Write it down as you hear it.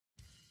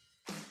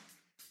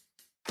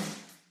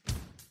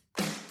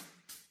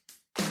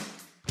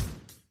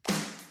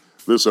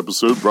This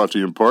episode brought to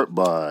you in part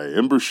by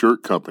Ember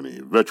Shirt Company.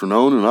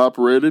 Veteran-owned and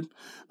operated,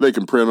 they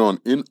can print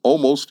on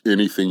almost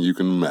anything you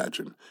can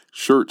imagine.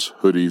 Shirts,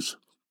 hoodies,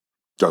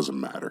 doesn't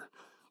matter.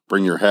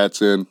 Bring your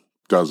hats in,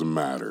 doesn't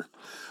matter.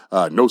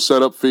 No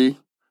setup fee,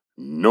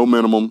 no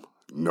minimum,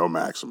 no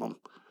maximum.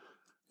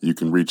 You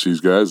can reach these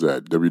guys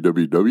at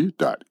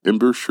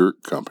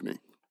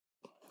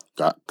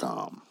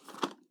www.embershirtcompany.com.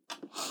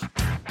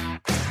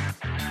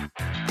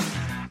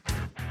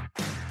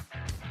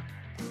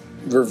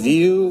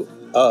 Review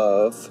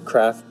of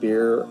craft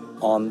beer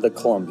on the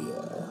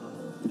Columbia.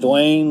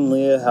 Dwayne,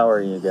 Leah, how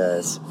are you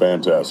guys?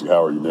 Fantastic.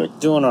 How are you, Nick?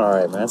 Doing all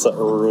right, man. It's an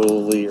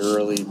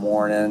early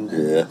morning.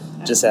 Yeah.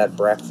 Just had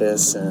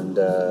breakfast and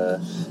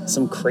a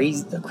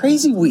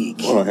crazy week.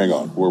 Oh, hang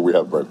on. Where we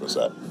have breakfast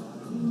at?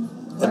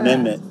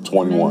 Amendment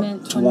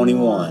 21.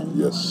 21.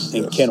 Yes.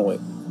 In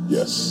Kennewick.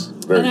 Yes.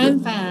 Very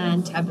and good.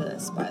 I'm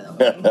fantabulous, by the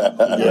way.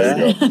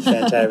 There you go.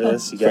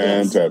 Fantabulous. You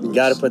Fantabulous.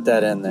 got to put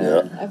that in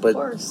there. Yeah. Of but,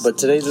 course. But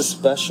today's a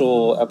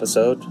special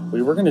episode.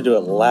 We were going to do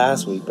it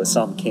last week, but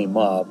something came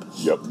up.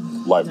 Yep.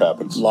 Life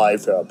happens.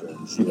 Life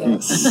happens.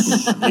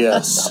 Yes.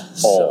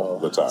 Yes. All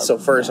the time. So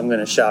first I'm going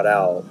to shout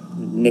out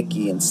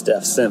Nikki and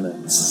Steph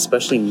Simmons,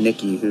 especially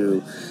Nikki,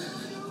 who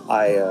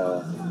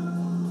I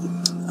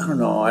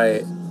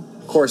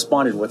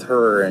corresponded with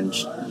her and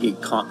she get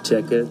comp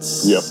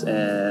tickets. Yep.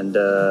 And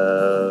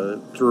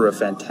through a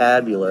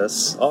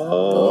fantabulous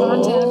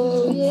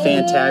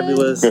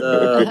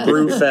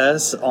brew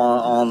fest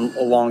on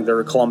along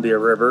the Columbia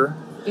River.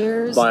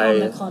 Beers by- on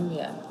the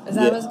Columbia. Is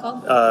that what it's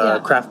called?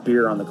 Craft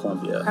beer on the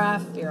Columbia.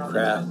 Craft beer on the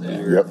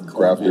Columbia. Yep.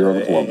 Craft beer on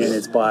the Columbia. And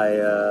it's by,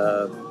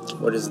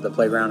 what is it, the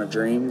Playground of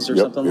Dreams or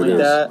Yep, something it like is.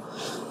 that.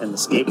 And the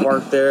skate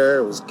park there,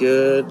 it was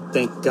good.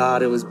 Thank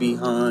God it was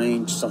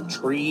behind some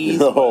trees.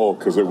 No,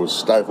 because it was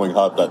stifling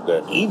hot that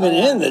day. Even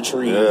in the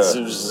trees, Yeah.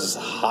 it was just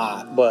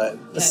hot.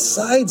 But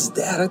besides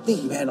that, I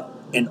think, man,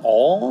 in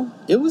all,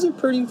 it was a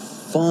pretty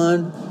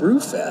fun brew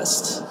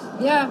fest.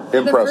 Yeah.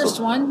 Impressive. The first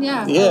one,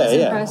 yeah. Yeah, I was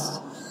yeah. impressed.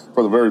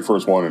 For the very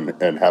first one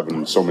and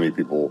having so many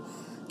people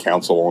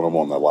counsel on them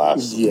on the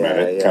last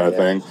minute kind of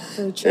thing,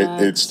 Food it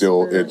trucks,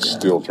 still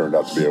food, turned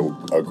out to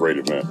be a great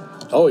event.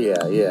 Oh,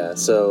 yeah.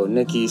 So,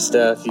 Nikki,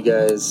 Steph, you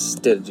guys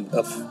did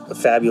a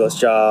fabulous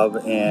job.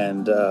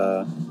 And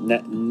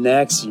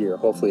next year,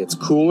 hopefully it's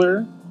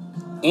cooler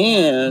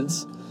and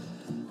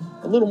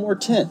a little more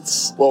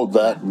tense. Well,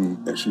 that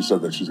and she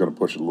said that she's going to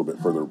push it a little bit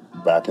further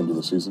back into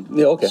the season.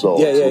 Yeah, okay. So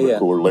Yeah, it's a little yeah. bit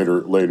cooler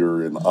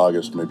later in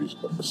August, maybe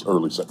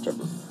early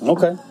September.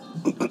 Okay.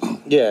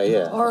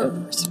 Yeah.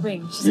 Or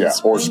spring. She said Yeah,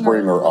 or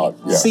spring or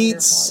August. Yeah.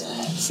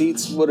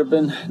 Seats would have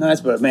been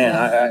nice, but man,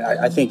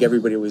 I think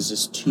everybody was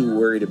just too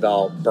worried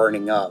about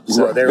burning up.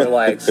 So Right. they were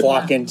like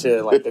flocking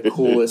to like the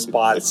coolest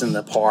spots in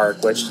the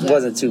park, which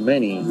wasn't too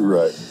many.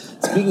 Right.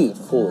 Speaking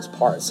of coolest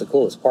parts, the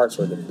coolest parts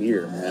were the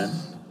beer, man.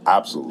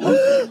 Absolutely.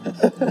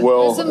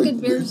 Well, There's some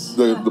good beers.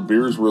 The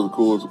beers were the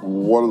coolest.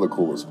 One of the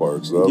coolest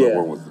parts. The other Yeah.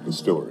 one was the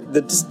distillery.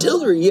 The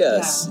distillery,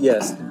 yes.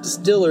 The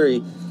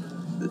distillery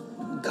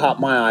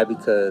caught my eye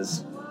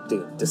because,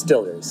 dude,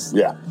 distilleries.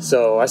 Yeah.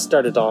 So I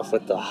started off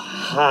with the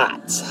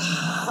hot,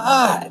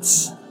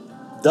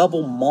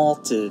 double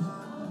malted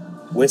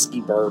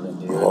whiskey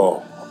bourbon, dude.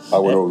 Oh, I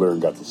went over there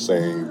and got the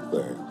same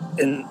thing.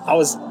 And I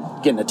was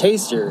getting a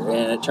taster,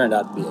 and it turned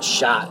out to be a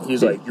shot. He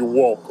was like, "You're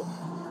welcome."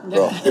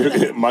 Well,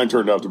 mine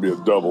turned out to be a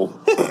double.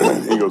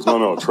 He goes,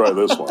 no, try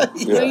this one.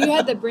 So you Yeah,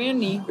 had the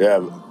brandy.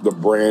 the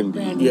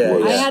brandy. Yeah,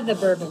 was, I had the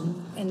bourbon,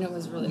 and it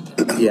was really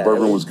good. Yeah,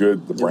 bourbon was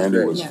good. The brandy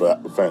great. was Yeah.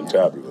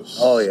 fantabulous.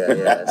 Oh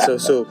yeah.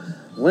 So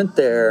went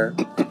there,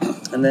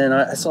 and then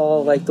I saw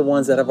like the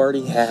ones that I've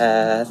already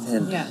had,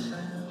 and Yeah.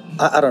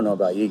 I don't know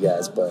about you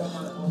guys, but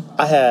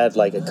I had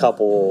like a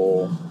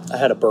couple. I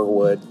had a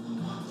Burwood,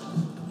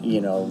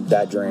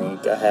 that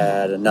drink. I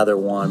had another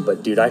one,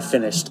 but dude, I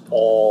finished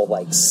all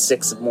like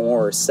 6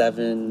 more or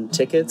 7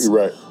 tickets, You're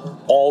right.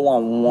 all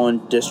on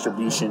one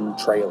distribution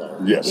trailer.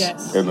 Yes.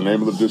 Yes. And the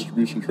name of the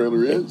distribution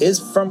trailer is? Is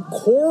from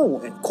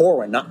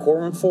Corwin, not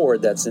Corwin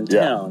Ford, that's in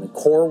Yeah. town.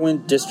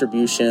 Corwin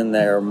Distribution,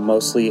 they're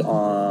mostly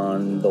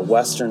on the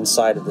western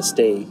side of the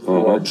state.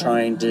 Who are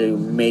trying to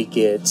make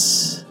it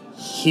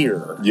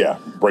here. Yeah,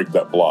 break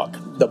that block.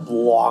 The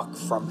block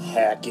from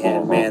heck,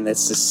 and man,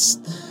 it's just...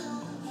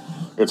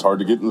 It's hard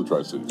to get into the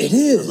Tri-Cities. It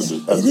is. As a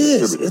It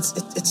is.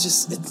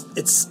 distributor.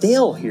 It's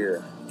stale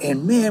here.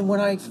 And man, when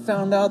I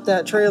found out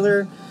that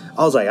trailer,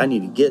 I was like, I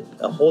need to get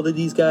a hold of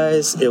these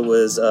guys. It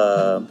was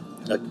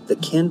the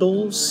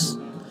Kindle's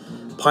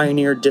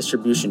Pioneer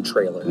Distribution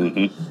trailer.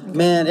 Mm-hmm.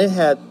 Man, it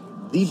had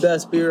the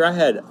best beer. I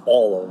had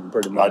all of them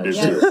pretty much. I did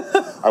Yeah. too.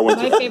 I went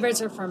My to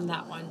favorites are from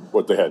that one.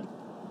 what they had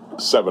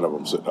 7 of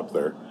them sitting up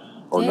there.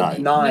 Or Yeah,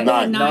 9.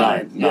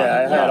 Nine. Yeah,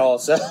 I had all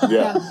 7.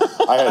 Yeah.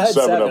 I had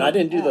 7 of them. I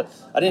didn't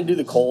do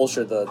the Kolsch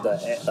or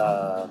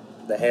the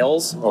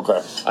Hales.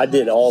 Okay. I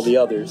did all the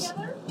others.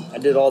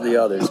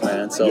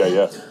 Man. So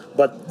Yeah.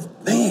 But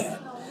man,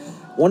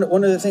 one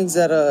of the things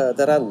that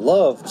I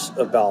loved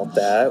about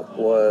that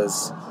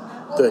was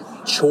the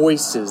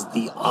choices,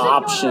 the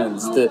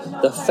options,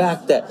 the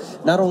fact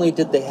that not only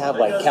did they have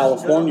like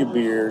California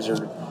beers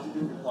or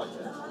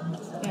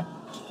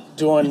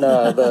doing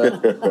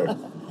the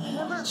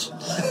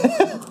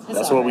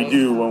that's what we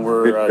do when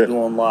we're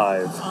doing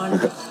live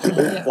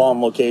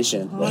on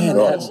location. Man,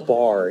 that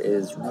bar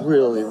is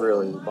really,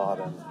 really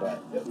bottom,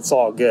 but it's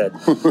all good.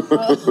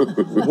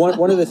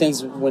 One of the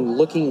things when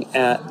looking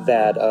at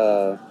that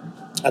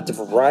at the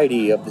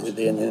variety of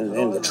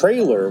in the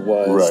trailer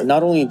was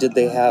not only did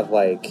they have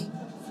like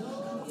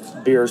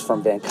beers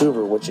from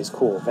Vancouver, which is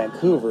cool.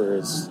 Vancouver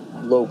is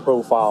low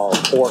profile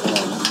Portland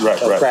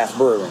of craft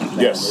brewing. Man.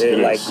 Yes, it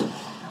like is.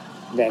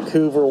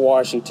 Vancouver,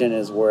 Washington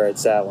is where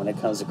it's at when it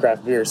comes to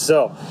craft beer.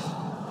 So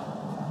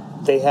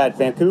they had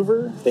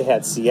Vancouver, they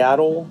had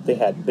Seattle, they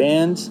had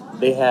Bend,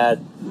 they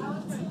had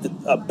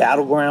a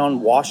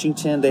Battleground,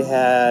 Washington, they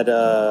had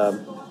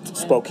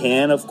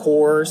Spokane, of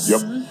course,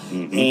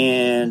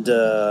 and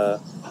they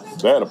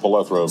had a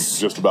plethora of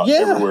just about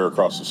everywhere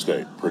across the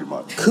state, pretty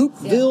much.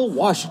 Coopville,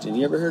 Washington.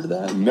 You ever heard of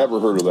that? Never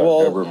heard of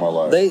that ever in my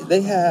life.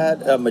 They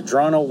had a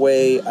Madrona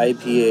Way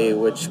IPA,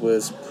 which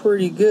was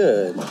pretty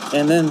good,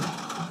 and then.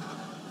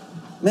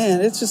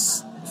 Man, it's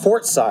just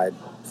Fort Side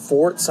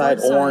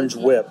Orange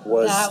Whip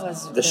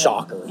was the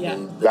shocker. Yeah.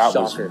 That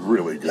was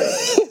really good.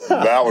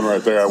 That one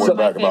right there, I went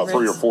back about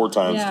 3 or 4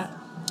 times. Yeah.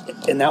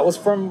 And that was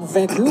from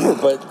Vancouver.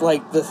 But,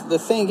 like, the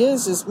thing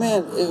is,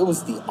 man, it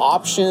was the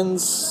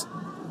options.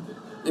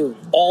 It was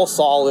all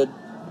solid.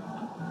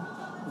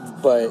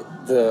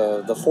 But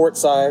the Fort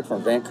Side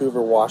from Vancouver,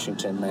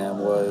 Washington, man,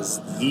 was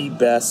the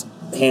best,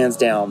 hands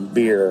down,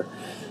 beer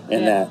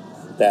in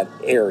that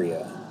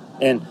area.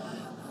 And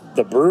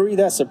the brewery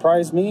that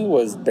surprised me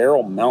was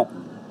Barrel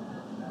Mountain.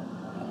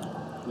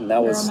 And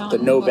that was the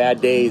No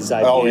Bad Days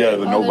IPA. Oh, yeah,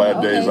 the No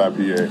Bad Days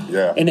IPA,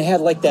 yeah. And it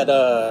had like that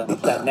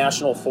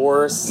National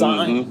Forest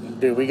sign.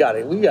 Dude, we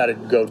gotta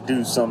go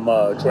do some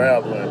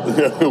traveling.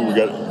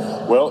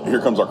 Well, here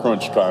comes our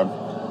crunch time.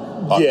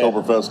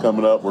 Oktoberfest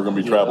coming up. We're going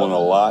to be traveling a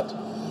lot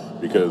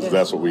because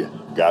that's what we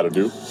got to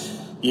do.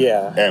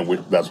 Yeah. And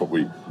that's what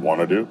we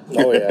want to do.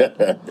 Oh,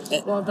 yeah.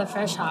 Well, the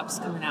fresh hops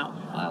coming out.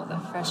 Oh, the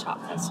fresh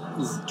hop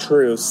festivals.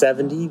 True,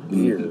 70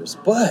 beers.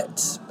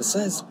 But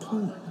besides the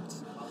point,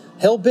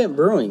 Hellbent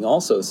Brewing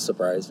also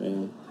surprised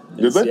me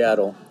in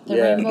Seattle. The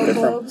Rainbow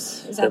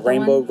Globes? Is that the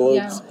Rainbow one?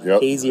 Globes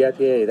Hazy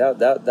IPA.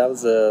 That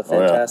was a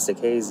fantastic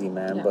hazy,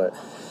 man. Yeah. But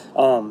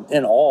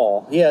in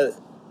all,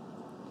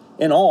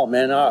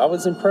 man, I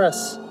was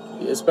impressed,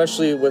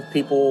 especially with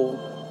people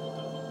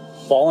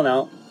falling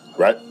out.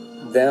 Right.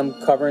 Them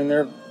covering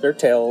their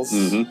tails,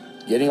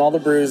 getting all the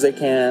brews they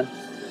can,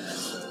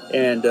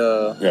 and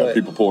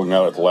people pulling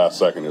out at the last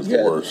second is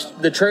the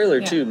worst. The trailer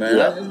too, man.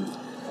 Yeah.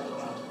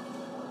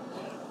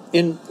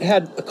 And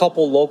had a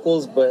couple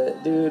locals,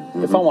 but dude,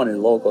 if I wanted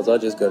locals,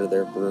 I'd just go to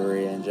their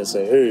brewery and just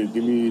say, "Hey,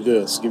 give me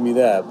this, give me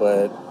that."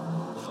 But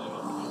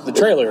the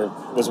trailer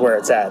was where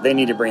it's at. They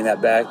need to bring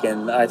that back,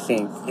 and I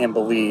think and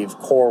believe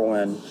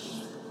Corwin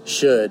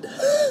should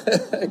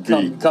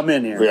come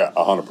in here. Yeah,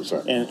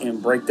 100%.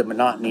 And break the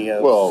monotony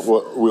of... Well,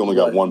 we only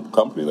got one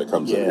company that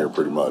comes in here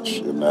pretty much,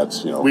 and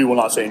that's, We will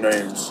not say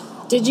names.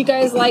 Did you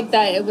guys like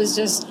that it was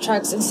just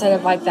trucks instead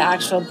of like the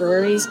actual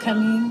breweries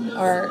coming?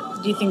 Or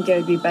do you think it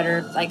would be better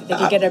if like they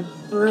could get a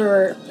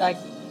brewer, like,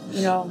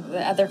 the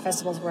other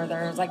festivals where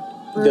there's like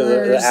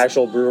brewers. The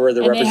actual brewer,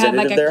 the representative and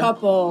they had like there? a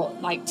couple,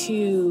 like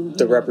 2...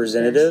 The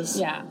representatives?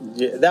 Yeah.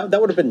 That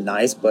would have been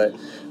nice, but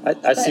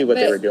I see what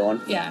they were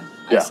doing. Yeah.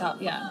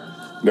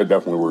 They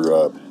definitely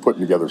were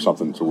putting together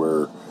something to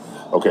where,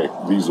 okay,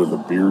 these are the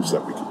beers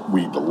that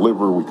we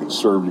deliver, we can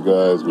serve you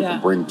guys, we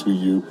can bring to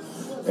you,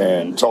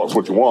 and tell us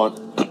what you want.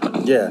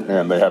 Yeah.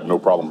 And they have no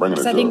problem bringing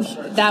it to us. I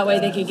think that way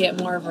they could get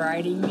more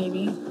variety,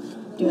 maybe,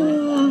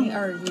 doing it.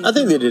 I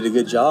think they did a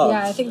good job.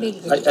 Yeah, I think they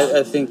did a good job.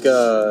 I think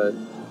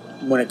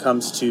when it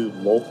comes to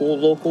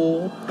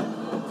local,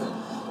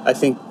 I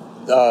think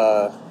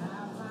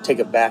take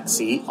a back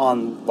seat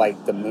on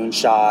like the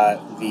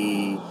Moonshot,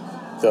 the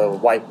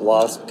White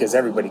Bluffs, because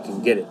everybody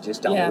can get it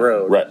just down the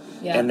road. Right.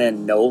 Yeah. And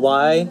then No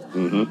Lie.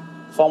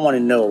 Mm-hmm. If I want to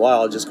know why,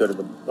 I'll just go to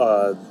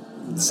the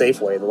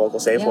Safeway, the local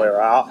Safeway, or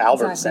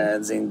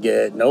Albertsons and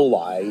get No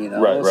Lie,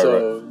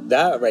 Right.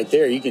 That right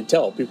there, you can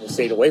tell people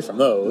stayed away from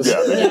those.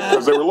 Yeah,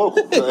 because they were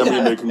local. I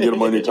mean, they can get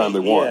them anytime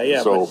they want.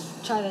 Yeah, so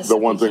the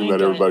one thing that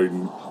get everybody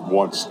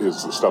wants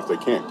is the stuff they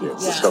can't get, the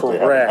stuff they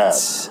Correct.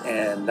 haven't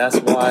had. And that's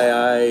why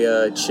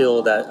I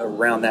chilled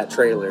around that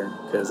trailer,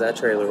 because that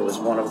trailer was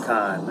one of a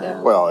kind,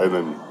 man. Well, and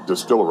then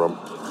Distillerum.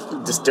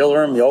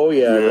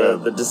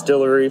 The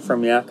distillery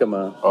from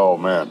Yakima. Oh,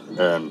 man.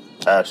 And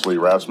Ashley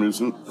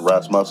Rasmussen.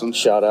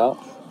 Shout out.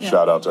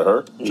 Shout out to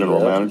her,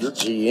 general manager.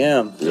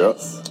 GM. Yep.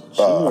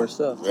 She knew her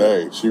stuff.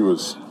 Hey, she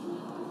was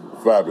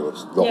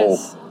fabulous. The whole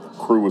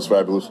crew was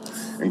fabulous,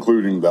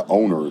 including the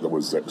owner that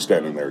was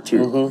standing there too.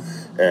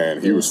 Mm-hmm.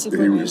 And he was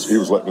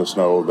letting us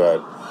know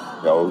that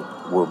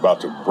we're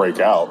about to break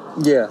out.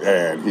 Yeah.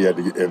 And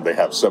and they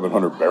have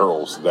 700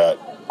 barrels that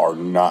are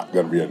not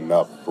going to be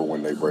enough for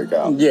when they break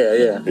out.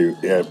 Yeah.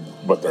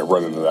 But they're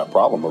running into that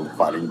problem of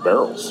finding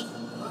barrels.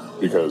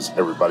 because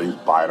everybody's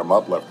buying them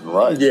up left and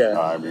right. Yeah.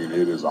 I mean,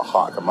 it is a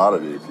hot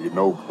commodity.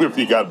 If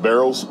you got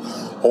barrels,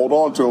 hold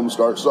on to them,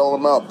 start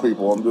selling them out,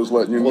 people. I'm just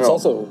letting you know. Well, it's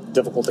also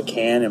difficult to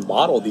can and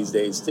bottle these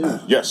days too.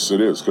 Yes,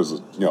 it is,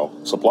 because,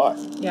 supply.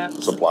 Yeah.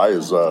 Supply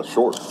is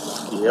short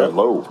and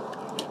low.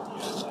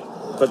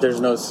 But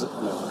there's no.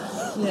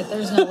 Yeah,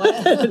 there's no way.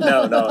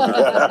 No,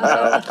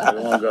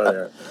 we won't go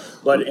there.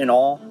 But in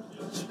all,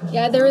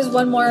 Yeah, there was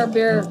one more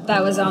beer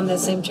that was on the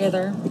same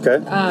trailer. okay.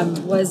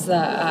 Was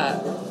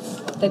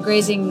the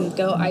Grazing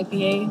Goat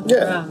IPA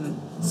Yeah. from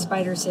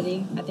Spider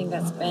City. I think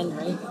that's Bend,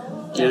 right?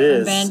 It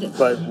is. Bend.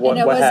 But what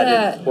And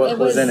had it? What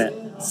was in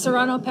it?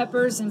 Serrano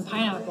peppers and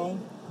pineapple.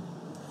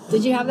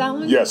 Did you have that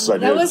one? Yes, I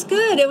did. That was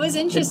good. It was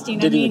interesting.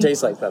 Didn't even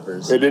taste like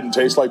peppers. It didn't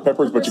taste like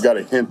peppers, but you got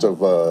a hint of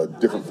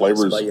different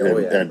flavors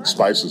and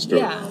spices to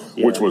Yeah.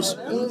 it, which was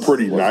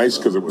pretty nice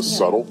because it was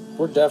subtle.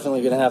 We're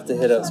definitely gonna have to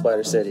hit up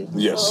Spider City.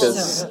 Yes.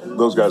 Because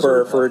Those guys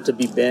are... for it to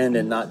be Bend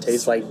and not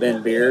taste like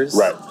Bend beers.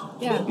 Right.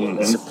 Yeah.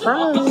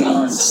 Surprise!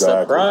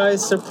 Exactly.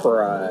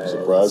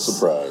 Surprise!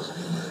 Surprise.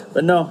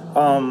 But no,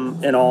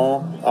 in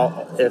all,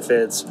 if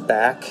it's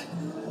back,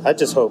 I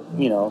just hope,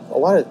 a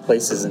lot of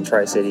places in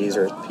Tri-Cities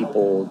or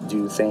people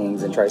do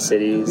things in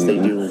Tri-Cities, they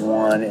do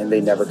one and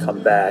they never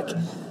come back.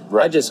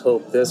 Right. I just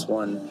hope this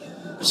one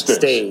Sticks.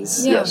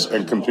 stays. Yeah. Yes,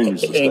 and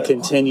continues to stay. And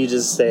continue to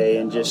stay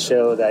and just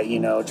show that,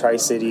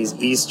 Tri-Cities,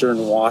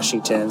 Eastern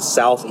Washington,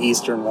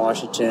 Southeastern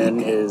Washington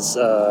is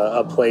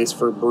a place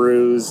for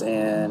brews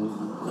and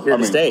here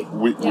to stay.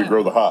 We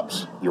grow the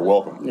hops. You're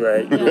welcome.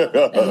 Right.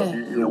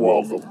 You're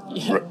welcome.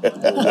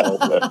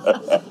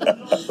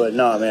 But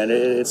no, man,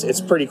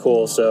 it's pretty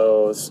cool.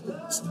 So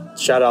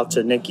shout out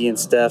to Nikki and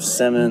Steph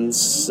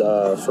Simmons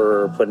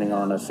for putting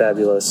on a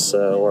fabulous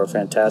or a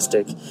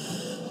fantastic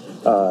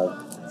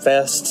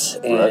fest,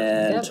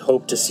 and Yep.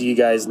 hope to see you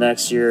guys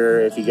next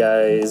year. If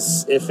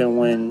and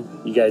when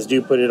you guys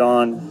do put it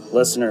on,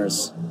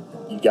 listeners,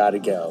 you got to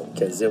go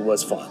because it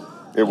was fun.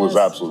 It was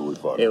Yes. absolutely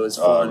fun. It was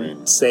fun, I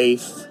mean,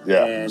 safe.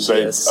 yeah, and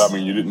safe. just-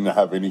 You didn't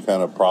have any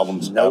kind of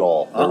problems Nope. at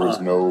all. There was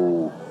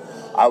no...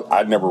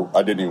 I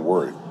didn't even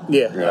worry.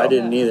 yeah, You know? I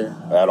didn't either.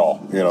 At all.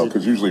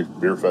 Because usually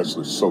Beer Fest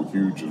is so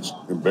huge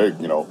and big,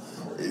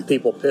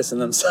 People pissing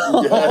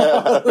themselves.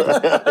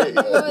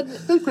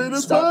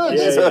 Stop.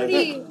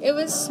 It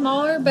was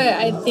smaller, but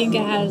I think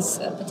it has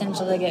a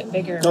potential to get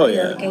bigger. Oh,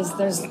 yeah. Because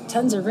there's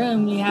tons of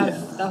room. You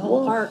have the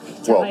whole park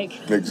to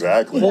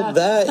exactly. Well,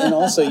 that and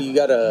also you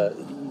gotta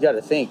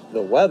think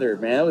the weather,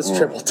 man. It was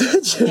triple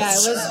digits. Yeah,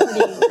 it was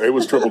pretty. It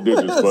was triple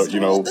digits,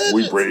 but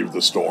we braved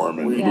the storm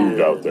and Yeah. moved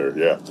out there.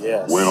 Yeah,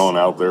 Yes. went on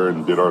out there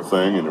and did our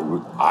thing, and it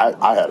was.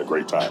 I had a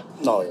great time.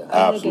 Oh yeah.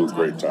 had a Absolute good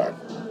great time.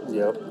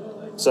 Yep.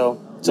 So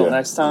till Yeah.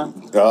 next time.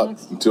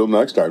 Until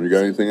next time, you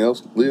got anything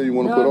else, Leah? You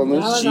want to No, put on that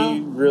this? was-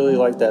 She really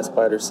liked that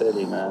Spider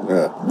City, man.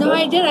 Yeah. No,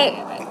 I did.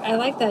 I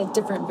like that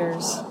different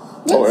beers.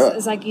 Oh, yeah.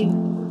 It's like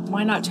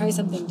why not try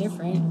something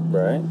different?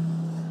 Right.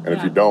 And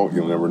if you don't,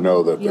 you'll never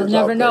know that. You'll there's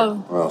never out there.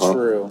 know. Uh-huh.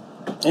 True.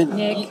 And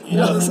Nick.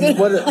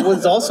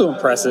 what's also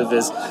impressive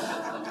is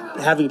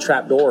having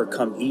Trapdoor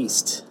come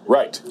east.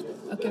 Right.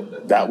 Okay.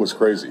 That was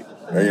crazy.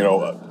 And,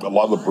 a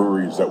lot of the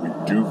breweries that we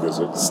do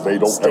visit, they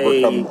don't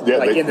Stay ever come. Yeah,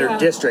 like they, in their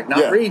district,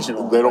 not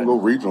regional. They don't go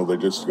regional. They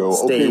just go,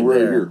 Stay okay, we're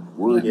there. here.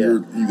 We're Yeah.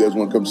 here. You guys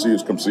want to come see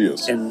us? Come see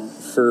us. And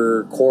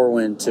for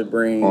Corwin to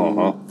bring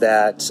Uh-huh.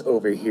 that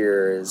over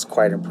here is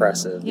quite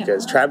impressive Yeah.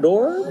 because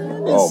Trapdoor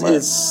Oh, man.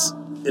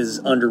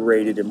 is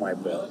underrated in my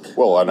book.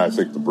 Well, and I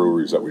think the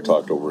breweries that we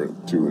talked over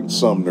to in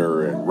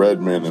Sumner and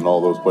Redmond and all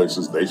those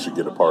places, they should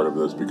get a part of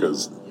this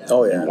because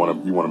Oh, yeah. you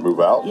want to move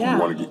out, Yeah. you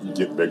want to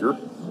get bigger.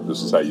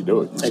 This is how you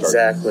do it.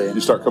 Exactly. You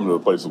start coming to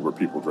the places where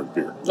people drink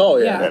beer. Oh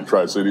yeah. Yeah. And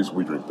Tri-Cities,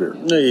 we drink beer.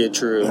 No, yeah,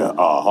 true.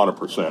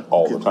 100%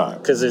 all the time.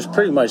 Because there's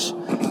pretty much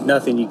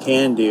nothing you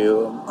can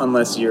do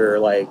unless you're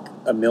like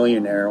a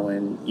millionaire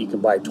when you can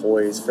buy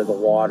toys for the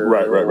water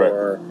Right.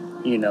 or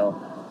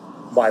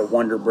buy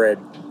Wonder Bread.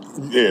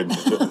 And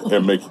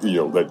make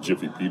that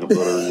Jiffy peanut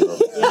butter.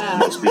 Yeah.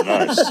 Must be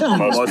nice.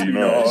 Must be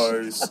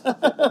nice.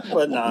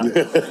 But nah.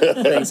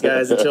 Thanks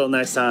guys. Until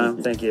next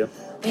time. Thank you.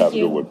 Thank Have a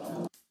you. good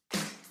one.